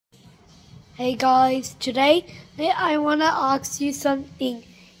Hey guys, today I want to ask you something.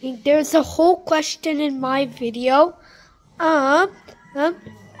 There's a whole question in my video. At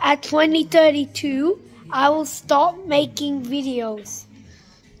 2032, I will stop making videos.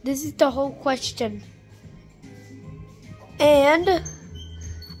 This is the whole question. And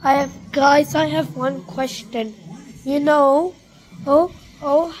I have one question.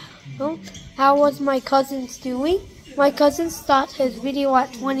 How was my cousins doing? My cousin started his video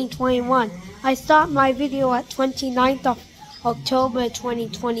at 2021. I start my video at 29th of October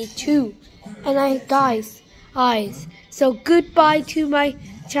 2022. And guys, so goodbye to my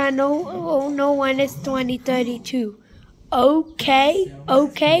channel. Oh no, when it's 2032. Okay?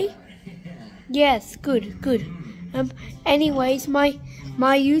 Yes, good. Anyways, my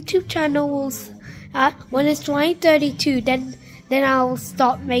YouTube channel will, when it's 2032, then I will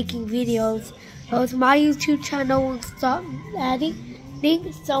stop making videos. So my YouTube channel will stop adding.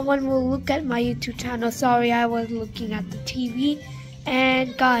 Think someone will look at my YouTube channel. Sorry, I was looking at the TV.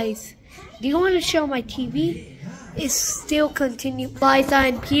 And guys, do you want to show my TV? It's still continuing. Liza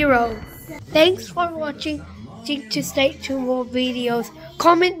and Hero. Thanks for watching. To stay tuned more videos.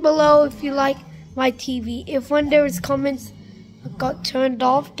 Comment below if you like my TV. If when there is comments got turned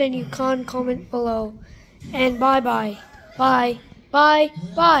off, then you can't comment below. And bye.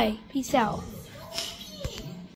 Peace out.